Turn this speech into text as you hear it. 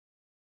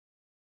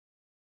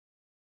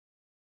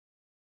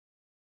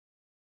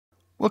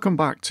Welcome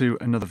back to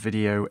another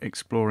video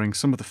exploring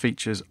some of the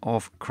features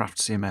of Craft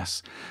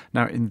CMS.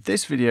 Now in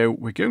this video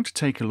we're going to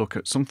take a look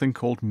at something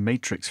called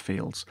matrix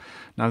fields.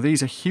 Now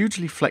these are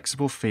hugely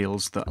flexible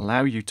fields that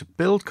allow you to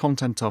build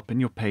content up in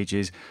your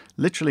pages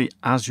literally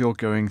as you're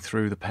going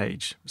through the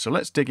page. So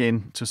let's dig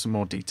into some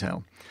more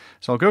detail.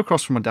 So I'll go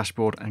across from my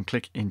dashboard and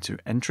click into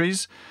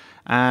entries,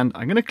 and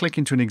I'm going to click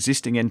into an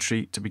existing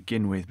entry to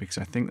begin with because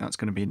I think that's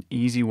going to be an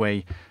easy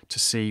way to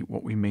see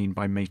what we mean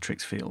by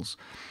matrix fields.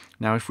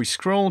 Now if we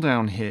scroll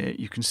down here,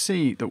 you can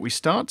see that we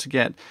start to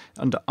get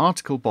under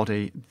article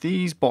body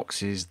these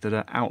boxes that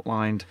are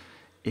outlined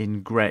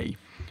in grey.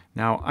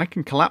 Now I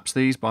can collapse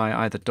these by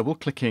either double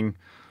clicking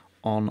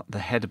on the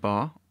header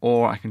bar,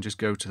 or I can just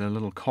go to the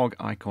little cog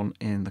icon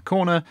in the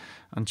corner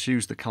and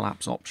choose the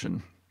collapse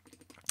option.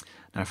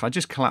 Now if I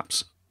just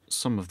collapse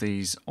some of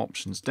these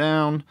options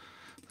down,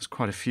 there's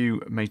quite a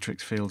few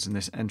matrix fields in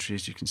this entry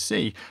as you can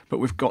see, but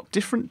we've got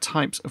different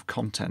types of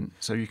content.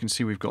 So you can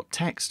see we've got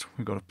text,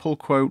 we've got a pull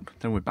quote,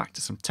 then we're back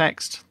to some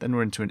text, then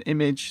we're into an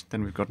image,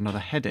 then we've got another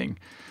heading.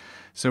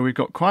 So we've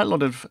got quite a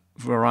lot of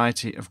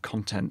variety of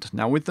content.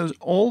 Now with those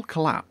all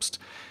collapsed,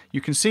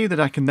 you can see that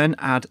I can then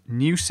add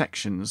new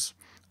sections,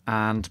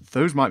 and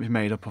those might be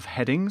made up of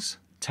headings,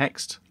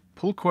 text,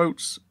 pull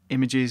quotes,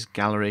 images,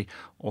 gallery,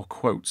 or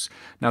quotes.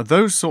 Now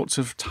those sorts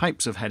of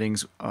types of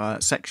headings,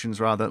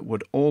 sections rather,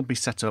 would all be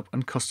set up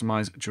and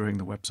customized during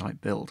the website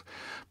build.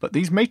 But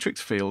these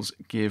matrix fields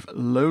give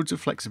loads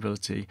of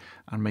flexibility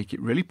and make it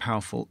really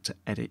powerful to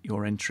edit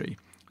your entry.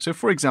 So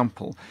for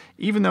example,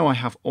 even though I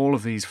have all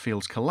of these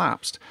fields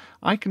collapsed,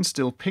 I can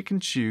still pick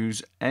and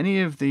choose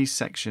any of these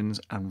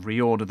sections and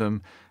reorder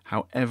them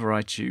however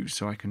I choose.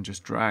 So I can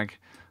just drag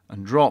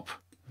and drop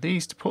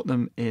these to put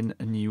them in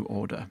a new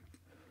order.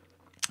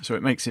 So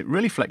it makes it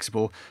really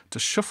flexible to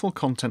shuffle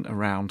content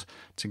around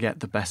to get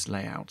the best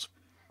layout.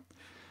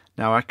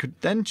 Now I could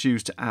then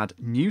choose to add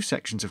new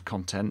sections of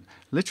content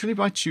literally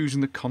by choosing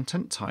the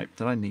content type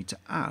that I need to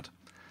add.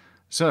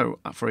 So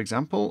for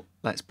example,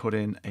 let's put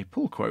in a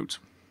pull quote,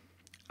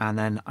 and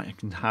then I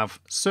can have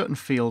certain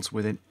fields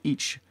within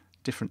each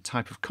different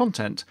type of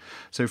content.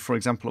 So for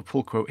example, a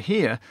pull quote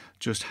here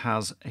just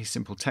has a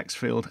simple text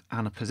field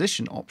and a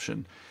position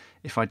option.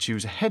 If I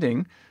choose a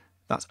heading,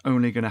 that's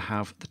only going to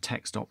have the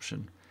text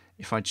option.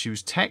 If I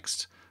choose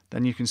text,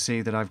 then you can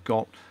see that I've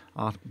got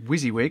our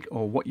WYSIWYG,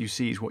 or what you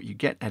see is what you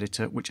get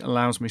editor, which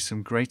allows me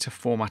some greater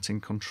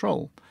formatting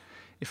control.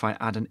 If I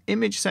add an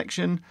image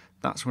section,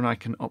 that's when I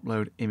can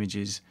upload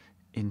images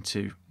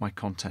into my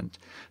content.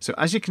 So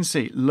as you can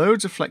see,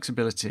 loads of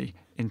flexibility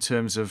in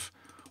terms of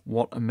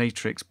what a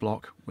matrix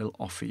block will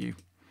offer you.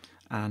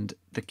 And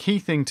the key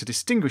thing to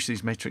distinguish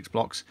these matrix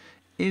blocks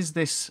is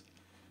this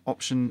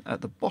option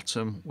at the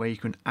bottom where you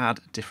can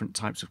add different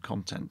types of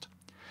content.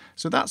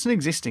 So that's an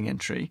existing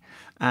entry,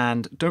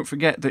 and don't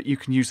forget that you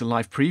can use the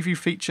live preview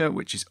feature,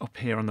 which is up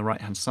here on the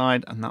right hand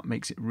side, and that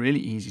makes it really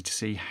easy to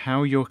see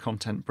how your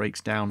content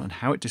breaks down and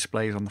how it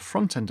displays on the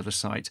front end of the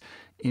site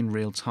in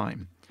real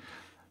time.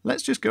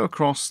 Let's just go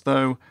across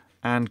though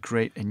and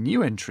create a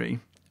new entry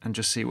and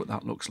just see what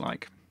that looks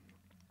like.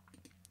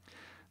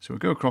 So we'll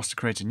go across to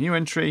create a new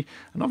entry,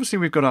 and obviously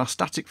we've got our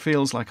static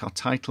fields like our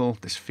title,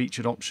 this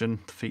featured option,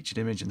 the featured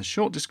image and the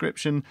short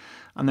description,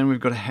 and then we've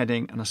got a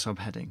heading and a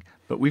subheading.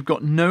 But we've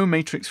got no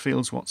matrix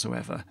fields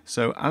whatsoever.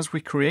 So as we're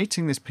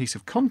creating this piece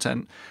of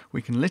content,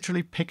 we can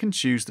literally pick and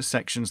choose the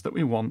sections that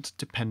we want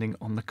depending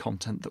on the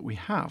content that we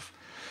have.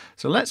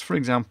 So let's, for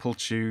example,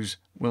 choose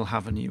we'll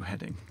have a new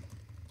heading.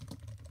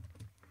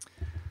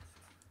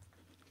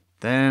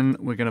 Then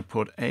we're going to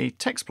put a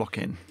text block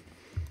in.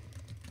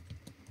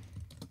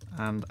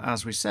 And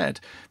as we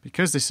said,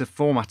 because this is a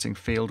formatting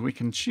field, we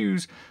can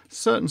choose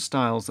certain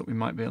styles that we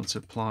might be able to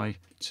apply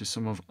to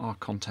some of our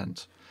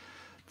content.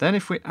 Then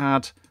if we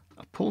add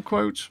a pull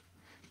quote,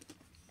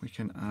 we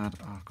can add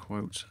our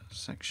quote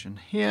section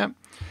here.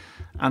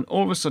 And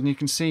all of a sudden you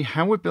can see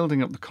how we're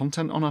building up the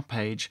content on our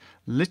page,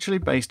 literally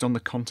based on the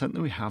content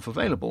that we have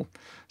available.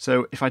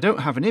 So if I don't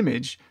have an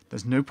image,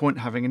 there's no point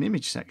having an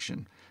image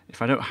section.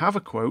 If I don't have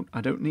a quote,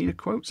 I don't need a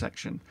quote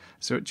section.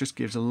 So it just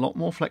gives a lot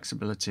more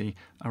flexibility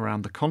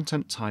around the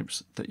content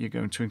types that you're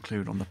going to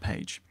include on the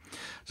page.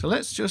 So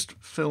let's just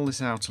fill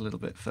this out a little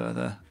bit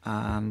further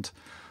and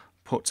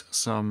put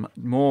some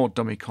more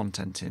dummy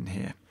content in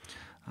here.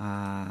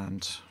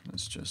 And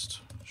let's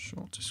just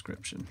short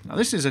description. Now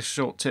this is a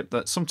short tip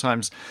that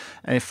sometimes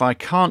if I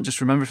can't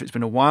just remember, if it's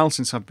been a while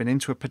since I've been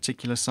into a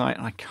particular site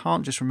and I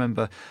can't just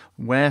remember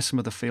where some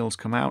of the fields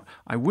come out,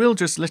 I will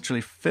just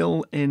literally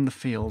fill in the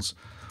fields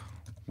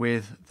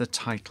with the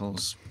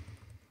titles,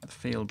 the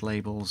field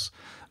labels,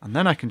 and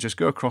then I can just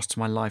go across to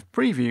my live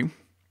preview,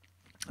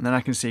 and then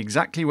I can see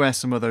exactly where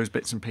some of those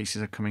bits and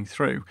pieces are coming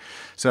through.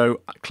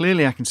 So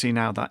clearly I can see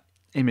now that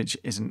image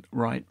isn't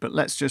right, but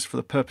let's just, for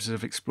the purposes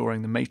of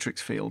exploring the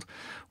matrix field,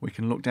 we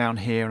can look down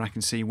here and I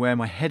can see where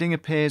my heading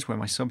appears, where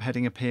my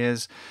subheading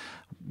appears,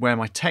 where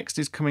my text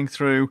is coming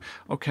through.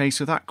 Okay,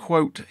 so that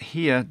quote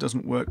here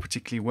doesn't work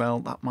particularly well.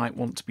 That might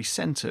want to be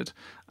centered,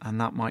 and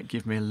that might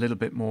give me a little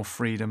bit more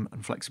freedom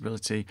and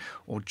flexibility,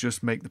 or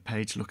just make the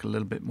page look a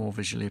little bit more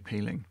visually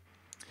appealing.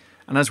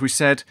 And as we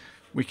said,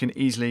 we can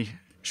easily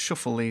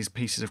shuffle these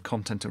pieces of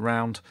content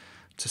around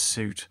to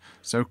suit.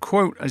 So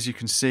quote, as you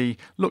can see,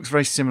 looks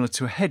very similar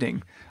to a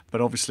heading,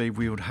 but obviously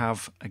we would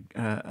have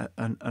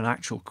an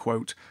actual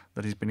quote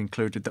that has been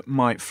included that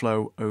might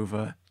flow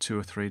over 2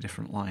 or 3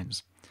 different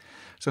lines.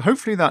 So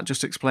hopefully that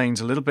just explains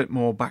a little bit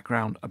more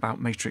background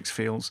about matrix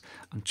fields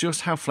and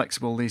just how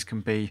flexible these can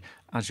be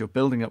as you're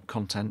building up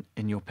content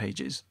in your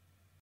pages.